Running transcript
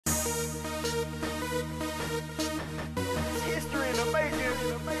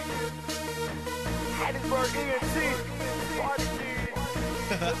HattiesburgEnt.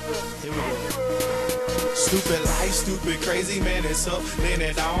 Here we go. Stupid life, stupid, crazy, man, it's up, then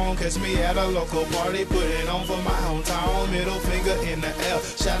it on. Catch me at a local party, put it on for my hometown. Middle finger in the air,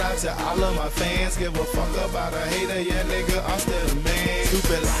 shout out to all of my fans. Give a fuck about a hater, yeah nigga, I'm still the man.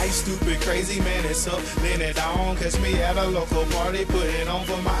 Stupid life, stupid, crazy, man, it's up, then it on. Catch me at a local party, put it on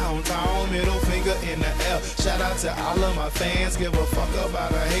for my hometown. Middle finger in the air, shout out to all of my fans. Give a fuck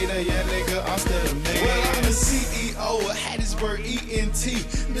about a hater, yeah nigga, I'm still the man. Well, I'm the CEO of HattiesburgEnt,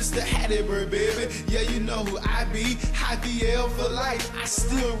 Mr. Hattiesburg, baby. Yeah, you know who I be, high VL for life, I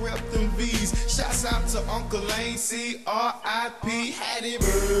still rep them V's. Shouts out to Uncle Lane, C-R-I-P,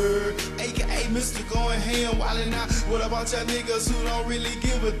 Hattiesburg, aka Mr. Going Ham, wildin' out with a bunch of niggas who don't really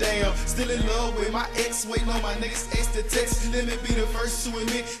give a damn. Still in love with my ex, waiting on my next ex to text. Let me be the first to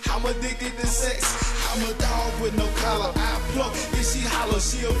admit I'm addicted to sex. I'm a dog with no collar, I pluck, if she holler,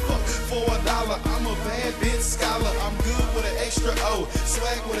 she a fuck for $1. I'm a bad bitch scholar, I'm good with an extra O,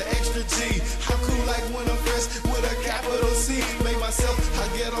 swag with an extra G. How cool like when I'm fresh with a capital C. Make myself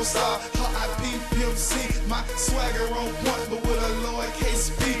a ghetto star, R.I.P. Pimp C. My swagger on point, but with a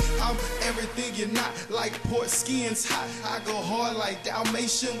lowercase b. I'm everything you're not, like port skiing's hot. I go hard like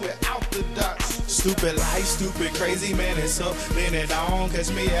Dalmatian without the dots. Stupid life, stupid, crazy, man, it's up, then it on.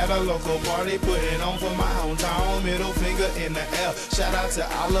 Catch me at a local party, put it on for my hometown. Middle finger in the air, shout out to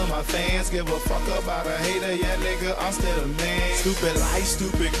all of my fans. Give a fuck about a hater, yeah nigga, I'm still the man. Stupid life,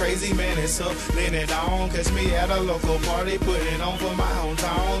 stupid, crazy, man, it's up, then it on. Catch me at a local party, put it on for my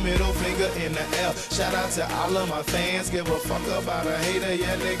hometown. Middle finger in the air, shout out to all of my fans. Give a fuck about a hater,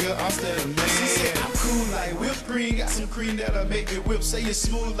 yeah nigga, I'm still the man. She said I'm cool like whipped cream, got some cream that'll make me whip. Say it's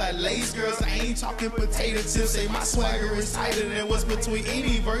smooth like Lay's, girls, I ain't talking potato chips. Say my swagger is tighter than what's between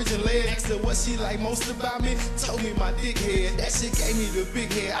any virgin leg. Asked her what she like most about me, told me my dick head. That shit gave me the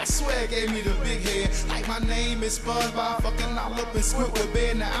big head, I swear it gave me the big head. Like my name is SpongeBob, fucking all up in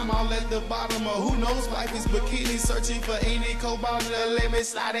Squidward. Now I'm all at the bottom of who knows wifey's bikini, searching for any cobalt to let me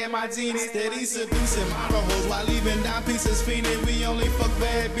slide in my genie. Steady seducing model hoes while leaving down pieces fiending. We only fuck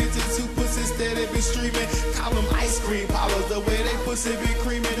bad bitches who pussy steady be streaming. Call them ice cream parlors, the way they pussy be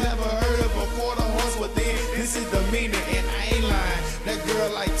creaming. Never heard of a quarter horse, but then this is the meaning, and I ain't lying. That girl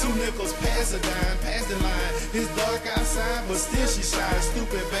like 2 nickels, pass a dime, pass the line. It's dark outside, but still she shine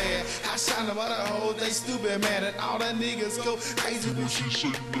stupid bad. I shine them other hoes, they stupid mad, and all the niggas go crazy when she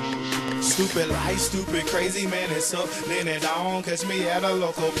shake that. Stupid life, stupid, crazy, man, it's up, then it on. Catch me at a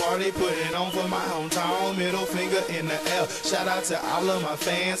local party, put it on for my hometown. Middle finger in the air, shout out to all of my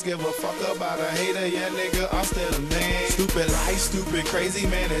fans. Give a fuck about a hater, yeah nigga, I'm still a man. Stupid life, stupid, crazy,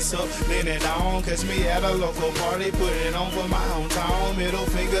 man, it's up, then it on. Catch me at a local party, put it on for my hometown. Middle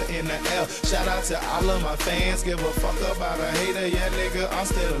finger in the air, shout out to all of my fans. Give a fuck about a hater, yeah nigga, I'm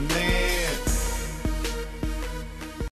still a man.